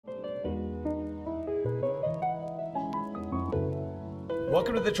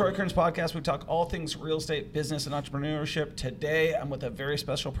Welcome to the Troy Kearns Podcast. We talk all things real estate, business, and entrepreneurship. Today, I'm with a very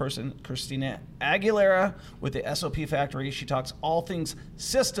special person, Kristina Aguilera with the SOP Factory. She talks all things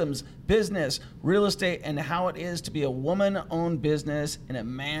systems, business, real estate, and how it is to be a woman-owned business in a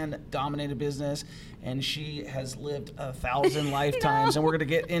man-dominated business. And she has lived 1,000 lifetimes, and we're going to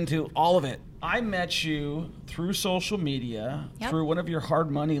get into all of it. I met you through social media, through one of your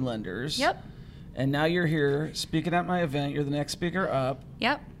hard money lenders. Yep. And now you're here speaking at my event. You're the next speaker up.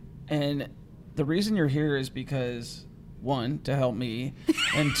 Yep. And the reason you're here is because, one, to help me,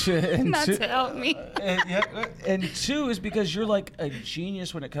 and two, to help me. and two is because you're like a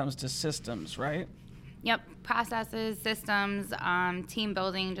genius when it comes to systems, right? Yep. Processes, systems, team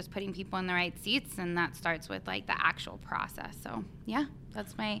building, just putting people in the right seats, and that starts with like the actual process. So yeah,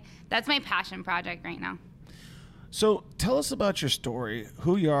 that's my passion project right now. So tell us about your story,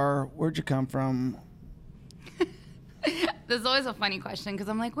 who you are, where'd you come from? This is always a funny question because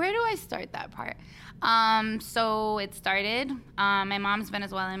I'm like, where do I start that part? So it started, my mom's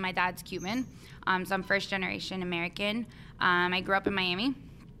Venezuelan, my dad's Cuban. So I'm first generation American. I grew up in Miami,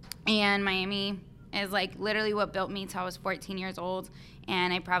 and Miami is like literally what built me till I was 14 years old.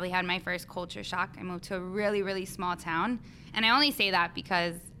 And I probably had my first culture shock. I moved to a really, really small town. And I only say that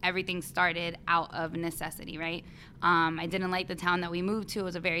because everything started out of necessity, right? I didn't like the town that we moved to. It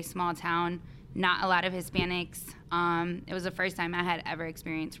was a very small town, not a lot of Hispanics. It was the first time I had ever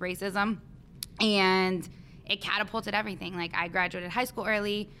experienced racism. And it catapulted everything. Like, I graduated high school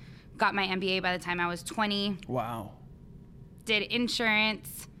early, got my MBA by the time I was 20. Wow. Did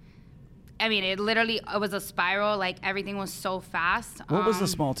insurance. I mean, it was a spiral. Like, everything was so fast. What was the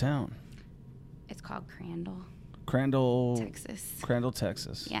small town? It's called Crandall, Texas. Crandall,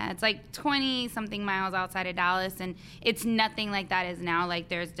 Texas. Yeah, it's like 20-something miles outside of Dallas, and it's nothing like that is now. Like,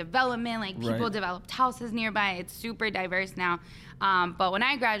 there's development, like people developed houses nearby. It's super diverse now. But when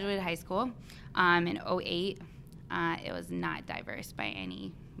I graduated high school in 2008, it was not diverse by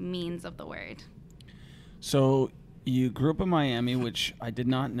any means of the word. So you grew up in Miami, which I did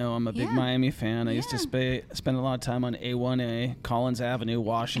not know. I'm a big Miami fan. I used to spend a lot of time on A1A, Collins Avenue,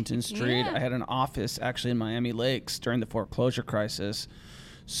 Washington Street. I had an office actually in Miami Lakes during the foreclosure crisis.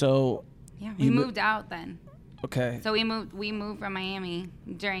 So we moved out then. Okay. So we moved from Miami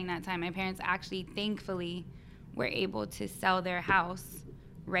during that time. My parents actually, thankfully, were able to sell their house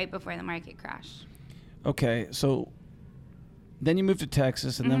right before the market crashed. Okay. So then you moved to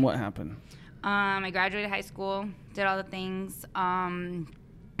Texas, and then what happened? I graduated high school, did all the things.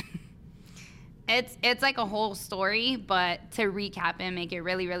 It's like a whole story, but to recap and make it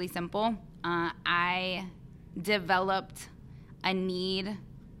really, really simple, I developed a need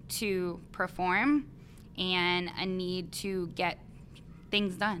to perform and a need to get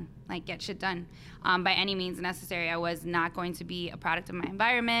things done, like get shit done. By any means necessary. I was not going to be a product of my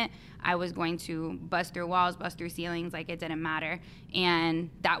environment. I was going to bust through walls, bust through ceilings, like it didn't matter.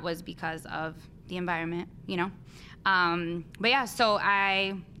 And that was because of the environment, you know? But yeah, so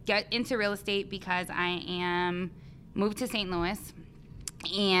I get into real estate because I moved to St. Louis,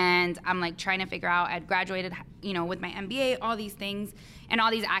 and I'm like trying to figure out, I'd graduated, you know, with my MBA, all these things, and all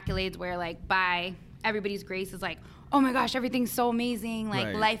these accolades where like by everybody's grace is like, oh my gosh, everything's so amazing,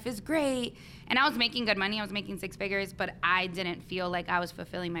 like life is great. And I was making good money, I was making six figures, but I didn't feel like I was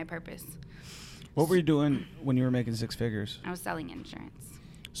fulfilling my purpose. What were you doing when you were making six figures? I was selling insurance.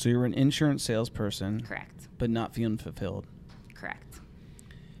 So you were an insurance salesperson. Correct. But not feeling fulfilled. Correct.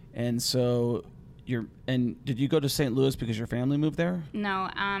 And so did you go to St. Louis because your family moved there? No,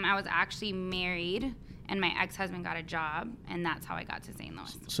 I was actually married, and my ex-husband got a job, and that's how I got to St.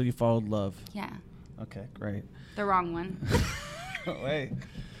 Louis. So you followed love. Yeah. Okay, great. The wrong one. Wait.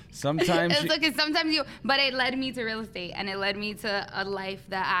 Sometimes but it led me to real estate, and it led me to a life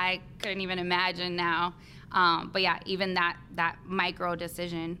that I couldn't even imagine now. But yeah, even that micro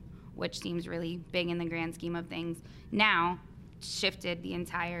decision, which seems really big in the grand scheme of things, now shifted the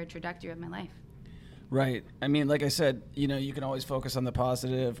entire trajectory of my life. Right. I mean, like I said, you know, you can always focus on the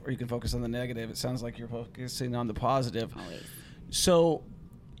positive or you can focus on the negative. It sounds like you're focusing on the positive. Always. So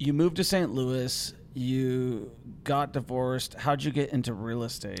you moved to St. Louis. You got divorced. How'd you get into real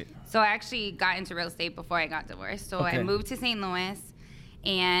estate? So I actually got into real estate before I got divorced. So I moved to St. Louis,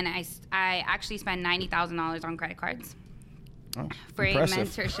 and I actually spent $90,000 on credit cards for impressive.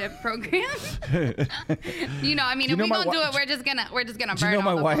 A mentorship program. You know, I mean, if we don't do it, we're just gonna burn. Do you know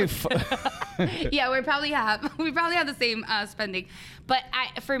my wife? Yeah, we probably have the same spending. But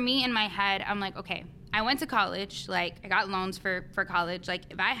for me in my head, I'm like, okay, I went to college, like I got loans for college. Like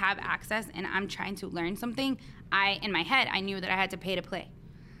if I have access and I'm trying to learn something, in my head, I knew that I had to pay to play.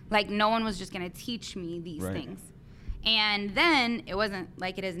 Like no one was just gonna teach me these things. And then it wasn't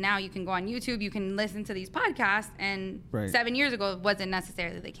like it is now. You can go on YouTube, you can listen to these podcasts, and 7 years ago, it wasn't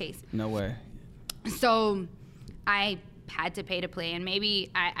necessarily the case. No way. So I had to pay to play, and maybe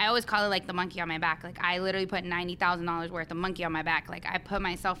I always call it like the monkey on my back. Like, I literally put $90,000 worth of monkey on my back. Like, I put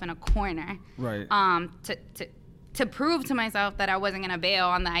myself in a corner, to prove to myself that I wasn't gonna bail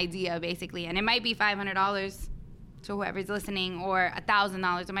on the idea, basically. And it might be $500 to whoever's listening, or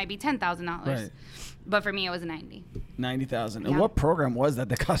 $1,000. It might be $10,000. Right. But for me, it was 90. 90,000. And what program was that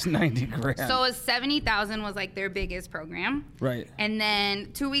cost 90 grand? So it was 70,000 was like their biggest program. Right. And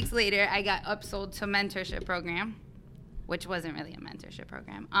then 2 weeks later, I got upsold to a mentorship program, which wasn't really a mentorship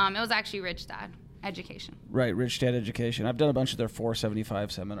program. It was actually Rich Dad Education. Right, Rich Dad Education. I've done a bunch of their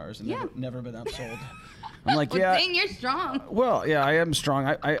 475 seminars and never been upsold. I'm like, well, dang, you're strong. Well, yeah, I am strong.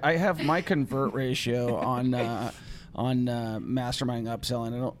 I have my convert ratio on Mastermind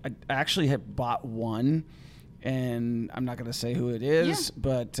upselling. I actually have bought one, and I'm not going to say who it is,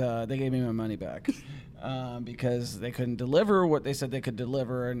 but they gave me my money back because they couldn't deliver what they said they could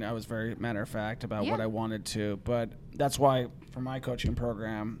deliver, and I was very matter of fact about what I wanted to. But that's why for my coaching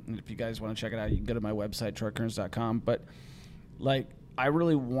program, and if you guys want to check it out, you can go to my website, troykearns.com. But like, I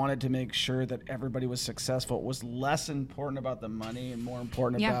really wanted to make sure that everybody was successful. It was less important about the money and more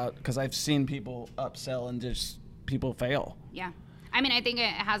important about, because I've seen people upsell and just people fail. Yeah. I mean, I think it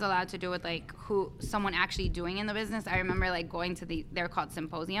has a lot to do with like who someone actually doing in the business. I remember like going to they're called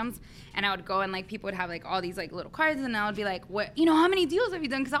symposiums, and I would go and like people would have like all these like little cards, and I would be like, what, how many deals have you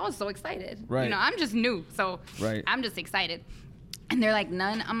done? Because I was so excited. Right. I'm just new, so I'm just excited. And they're like,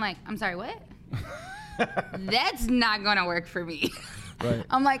 none. I'm like, I'm sorry, what? That's not gonna work for me. Right.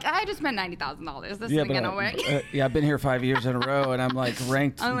 I'm like, I just spent $90,000. This isn't gonna work. I've been here 5 years in a row, and I'm like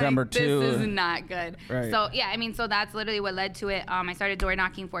ranked number 2. This is not good. Right. So yeah, I mean, so that's literally what led to it. I started door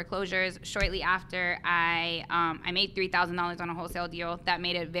knocking foreclosures. Shortly after, I made $3,000 on a wholesale deal. That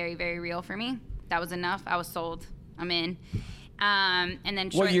made it very, very real for me. That was enough. I was sold. I'm in. And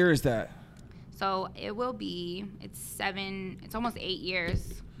then what year is that? So it will be. It's almost 8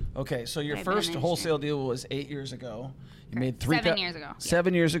 years. Okay, so your first wholesale deal was 8 years ago. You made 7 years ago.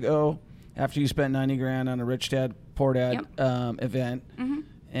 7 years ago, after you spent 90 grand on a Rich Dad, Poor Dad event. Mm-hmm.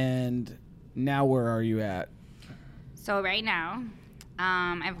 And now where are you at? So right now,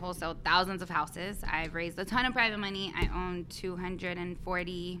 I've wholesaled thousands of houses. I've raised a ton of private money. I own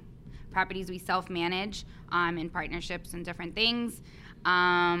 240 properties we self-manage in partnerships and different things.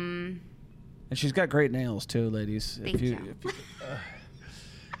 And she's got great nails too, ladies. Thank you.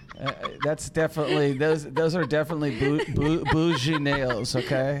 That's definitely those are definitely bougie nails.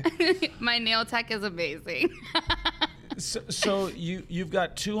 Okay. My nail tech is amazing. so you've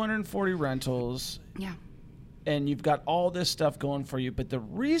got 240 rentals. Yeah. And you've got all this stuff going for you, but the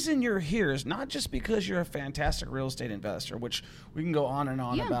reason you're here is not just because you're a fantastic real estate investor, which we can go on and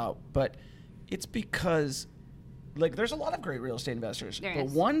on about, but it's because like there's a lot of great real estate investors. But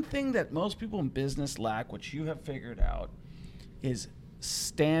one thing that most people in business lack, which you have figured out, is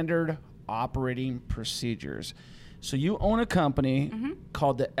standard operating procedures. So you own a company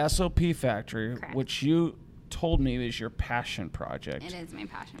called the SOP Factory, which you told me is your passion project. It is my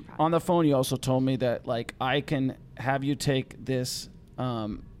passion project. On the phone, you also told me that like I can have you take this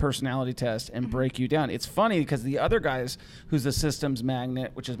personality test and break you down. It's funny because the other guys, who's the systems magnet,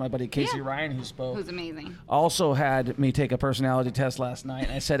 which is my buddy Casey Ryan, who spoke, who's amazing, also had me take a personality test last night.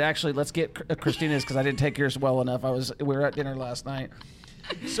 And I said, actually, let's get Kristina's because I didn't take yours well enough. We were at dinner last night.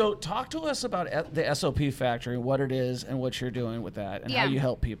 So talk to us about the SOP Factory, what it is and what you're doing with that and how you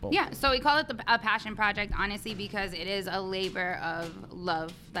help people. Yeah, so we call it a passion project, honestly, because it is a labor of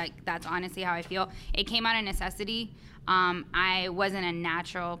love. Like, that's honestly how I feel. It came out of necessity. I wasn't a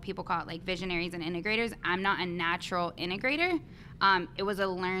natural, people call it like visionaries and integrators. I'm not a natural integrator. It was a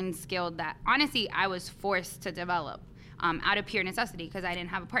learned skill that, honestly, I was forced to develop out of pure necessity because I didn't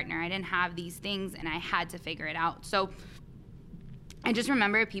have a partner. I didn't have these things, and I had to figure it out. So I just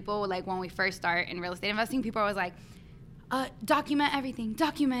remember people, like, when we first start in real estate investing, people are always like, document everything,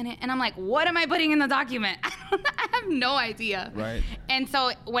 document it. And I'm like, what am I putting in the document? I have no idea. Right. And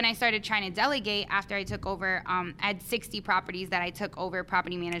so when I started trying to delegate after I took over, I had 60 properties that I took over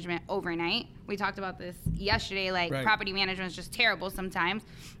property management overnight. We talked about this yesterday, like property management is just terrible sometimes.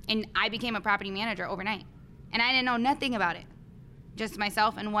 And I became a property manager overnight. And I didn't know nothing about it. Just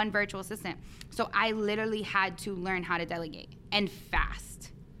myself and one virtual assistant. So I literally had to learn how to delegate and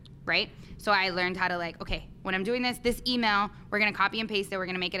fast, right? So I learned how to like, okay, when I'm doing this email, we're going to copy and paste it. We're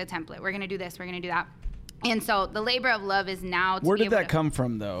going to make it a template. We're going to do this. We're going to do that. And so the labor of love is now to Where did that come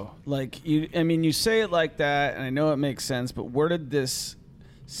from though? Like you say it like that and I know it makes sense, but where did this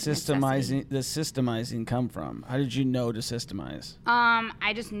systemizing come from? How did you know to systemize?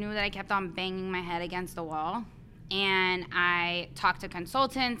 I just knew that I kept on banging my head against the wall, and I talked to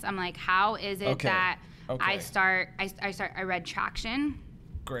consultants. I'm like, how is it that I read Traction.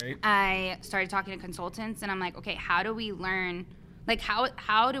 Great. I started talking to consultants, and I'm like, okay, how do we learn, like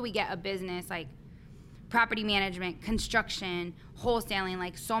how do we get a business like property management, construction, wholesaling,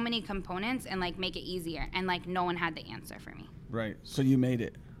 like so many components, and like make it easier? And like no one had the answer for me. Right. So you made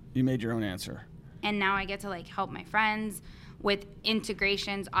it. You made your own answer. And now I get to like help my friends with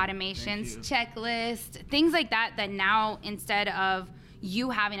integrations, automations, checklists, things like that, that now instead of you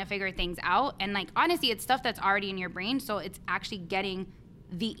having to figure things out, and like honestly, it's stuff that's already in your brain, so it's actually getting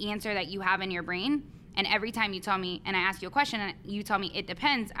the answer that you have in your brain. And every time you tell me, and I ask you a question and you tell me it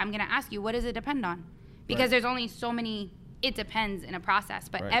depends, I'm going to ask you, what does it depend on? Because there's only so many it depends in a process.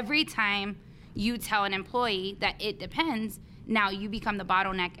 But every time you tell an employee that it depends, now you become the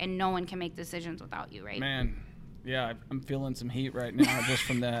bottleneck and no one can make decisions without you, right? Man, yeah, I'm feeling some heat right now just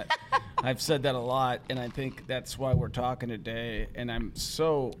from that. I've said that a lot, and I think that's why we're talking today. And I'm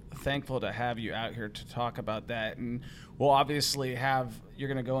so thankful to have you out here to talk about that. And we'll obviously you're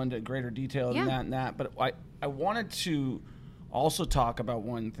going to go into greater detail than that. But I wanted to also talk about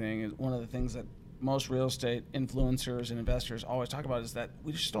one thing. One of the things that most real estate influencers and investors always talk about is that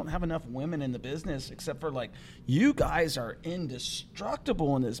we just don't have enough women in the business, except for like you guys are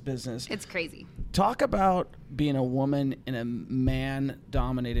indestructible in this business. It's crazy. Talk about being a woman in a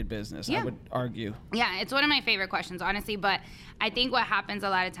man-dominated business, I would argue. Yeah, it's one of my favorite questions, honestly. But I think what happens a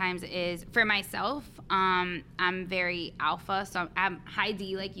lot of times is, for myself, I'm very alpha, so I'm high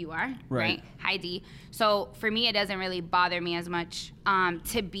D like you are, right? High D. So for me, it doesn't really bother me as much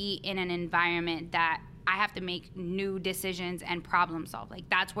to be in an environment that I have to make new decisions and problem solve. Like,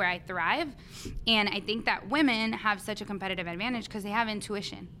 that's where I thrive. And I think that women have such a competitive advantage because they have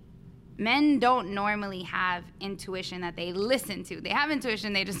intuition. Men don't normally have intuition that they listen to. They have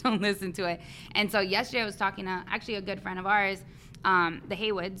intuition, they just don't listen to it. And so yesterday I was talking to actually a good friend of ours, the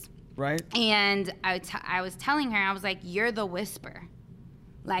Haywoods. Right. And I was telling her, I was like, you're the whisper.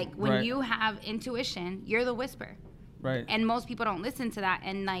 Like, when you have intuition, you're the whisper. Right. And most people don't listen to that.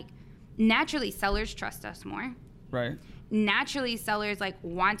 And like, naturally sellers trust us more. Right. Naturally sellers like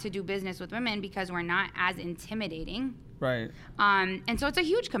want to do business with women because we're not as intimidating. Right. And so it's a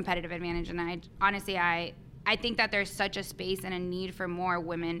huge competitive advantage. And I think that there's such a space and a need for more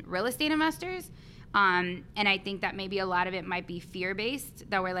women real estate investors. And I think that maybe a lot of it might be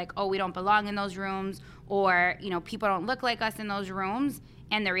fear-based, that we're like, oh, we don't belong in those rooms, or, you know, people don't look like us in those rooms.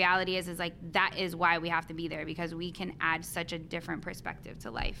 And the reality is like, that is why we have to be there, because we can add such a different perspective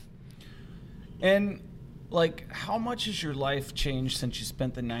to life. And like, how much has your life changed since you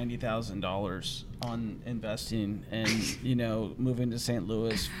spent the $90,000 on investing and, you know, moving to St.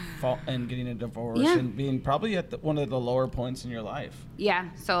 Louis and getting a divorce and being probably at one of the lower points in your life? Yeah.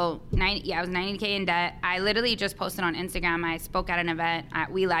 So I was 90K in debt. I literally just posted on Instagram. I spoke at an event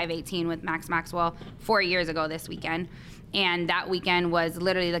at We Live 18 with Max Maxwell 4 years ago this weekend. And that weekend was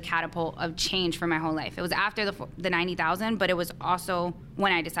literally the catapult of change for my whole life. It was after the 90,000, but it was also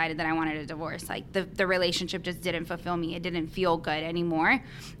when I decided that I wanted a divorce. Like, the relationship just didn't fulfill me. It didn't feel good anymore.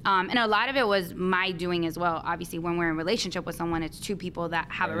 And a lot of it was my doing as well. Obviously, when we're in a relationship with someone, it's two people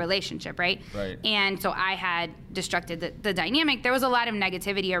that have a relationship, right? And so I had destructed the dynamic. There was a lot of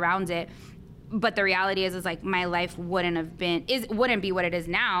negativity around it. But the reality is like, my life wouldn't be what it is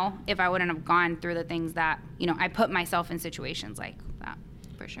now if I wouldn't have gone through the things that, you know, I put myself in situations like that,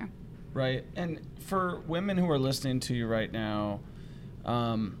 for sure. Right. And for women who are listening to you right now,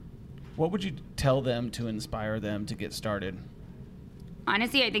 what would you tell them to inspire them to get started?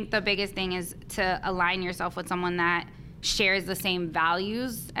 Honestly, I think the biggest thing is to align yourself with someone that shares the same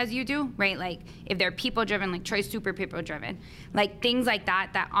values as you do, right? Like, if they're people driven, like Troy's super people driven, like things like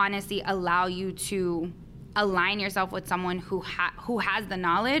that honestly allow you to align yourself with someone who has the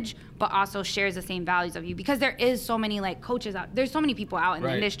knowledge but also shares the same values of you, because there is so many like coaches out there's so many people out in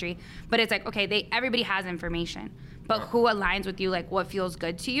the industry, but it's like, okay, everybody has information, but who aligns with you, like what feels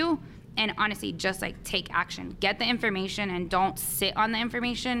good to you. And honestly, just like take action. Get the information and don't sit on the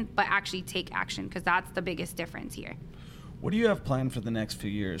information, but actually take action, because that's the biggest difference here. What do you have planned for the next few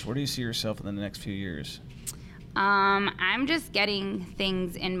years? Where do you see yourself in the next few years? I'm just getting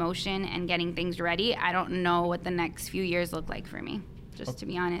things in motion and getting things ready. I don't know what the next few years look like for me, to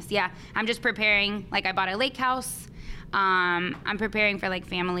be honest. Yeah, I'm just preparing. Like, I bought a lake house. I'm preparing for like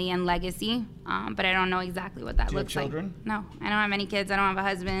family and legacy, but I don't know exactly what that looks like. Do you have children? No, I don't have any kids. I don't have a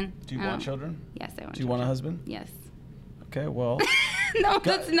husband. Do you want children? Yes, I want children. Do you want a husband? Yes. Okay, well, No,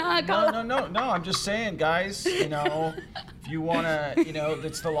 that's not. No. I'm just saying, guys, if you want to,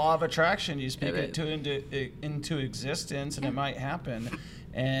 it's the law of attraction. You speak it into existence, and it might happen.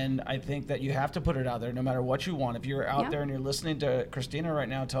 And I think that you have to put it out there no matter what you want. If you're out there and you're listening to Kristina right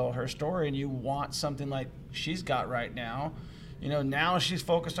now tell her story and you want something like she's got right now, now she's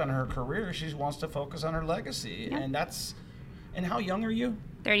focused on her career. She wants to focus on her legacy. Yeah. And how young are you?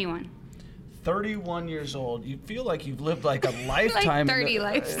 31. 31 years old. You feel like you've lived like a lifetime. Like 30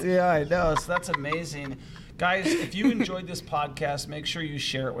 lives. Yeah, I know. So that's amazing. Guys, if you enjoyed this podcast, make sure you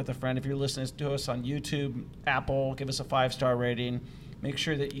share it with a friend. If you're listening to us on YouTube, Apple, give us a 5-star rating. Make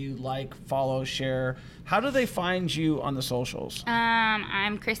sure that you like, follow, share. How do they find you on the socials?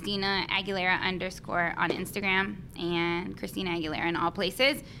 I'm Kristina Aguilera _ on Instagram and Kristina Aguilera in all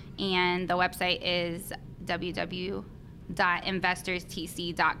places. And the website is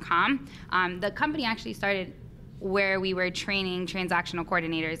www.investorstc.com. The company actually started where we were training transactional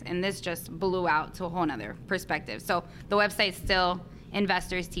coordinators, and this just blew out to a whole nother perspective. So the website's still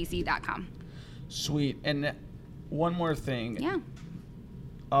investorstc.com. Sweet. And one more thing. Yeah.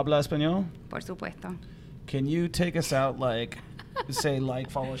 ¿Habla español? Por supuesto. Can you take us out say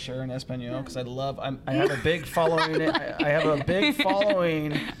follow, share in Espanol? Because I have a big following. I have a big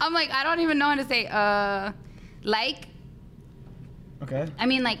following. I'm like, I don't even know how to say like. Okay. I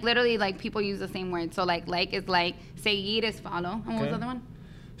mean, literally, people use the same word. So like is like, seguir is follow. And what was the other one?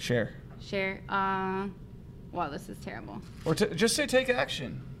 Share. Share. Wow, this is terrible. Or just say take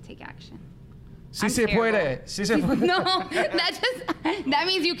action. Take action. Si se puede. Si se puede. No, that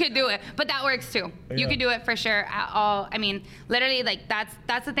means you could do it, but that works too. Yeah. You could do it for sure. I mean, literally,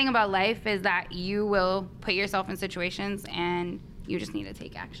 that's the thing about life is that you will put yourself in situations and you just need to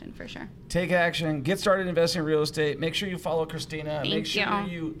take action for sure. Take action. Get started investing in real estate. Make sure you follow Kristina. Make sure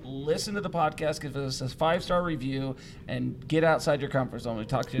you listen to the podcast. Give us a 5-star review and get outside your comfort zone. We'll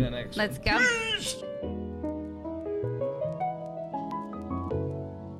talk to you in the next one. Let's go.